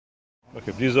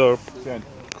Okay, these are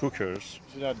cookers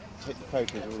Should I take the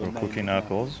photos of all for the cooking names?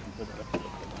 apples.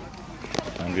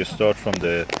 And we start from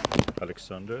the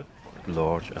Alexander,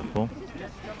 large apple.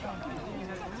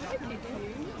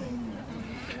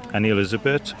 And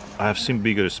Elizabeth, I have seen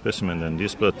bigger specimen than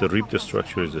this, but the rib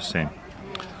structure is the same.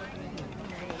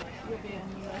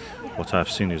 What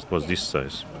I've seen was this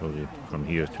size, probably from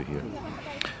here to here.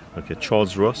 Okay,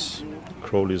 Charles Ross,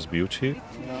 Crowley's Beauty,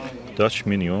 Dutch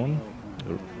Mignon,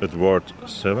 Edward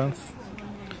VII,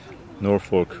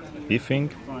 Norfolk Beefing,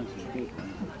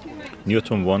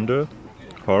 Newton Wonder,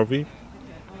 Harvey,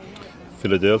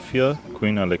 Philadelphia,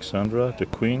 Queen Alexandra, the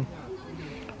Queen,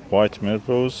 White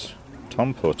Melrose,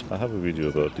 Tom Pot. I have a video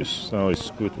about this. Now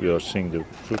it's good we are seeing the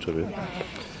fruit of it.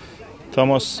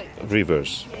 Thomas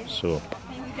Rivers. So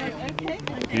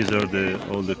these are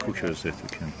all the cookers that you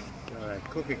can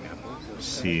Cooking apples.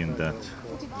 see in that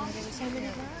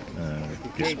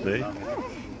display.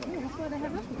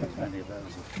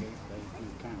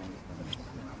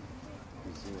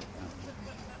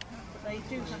 They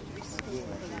do have to be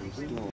stored.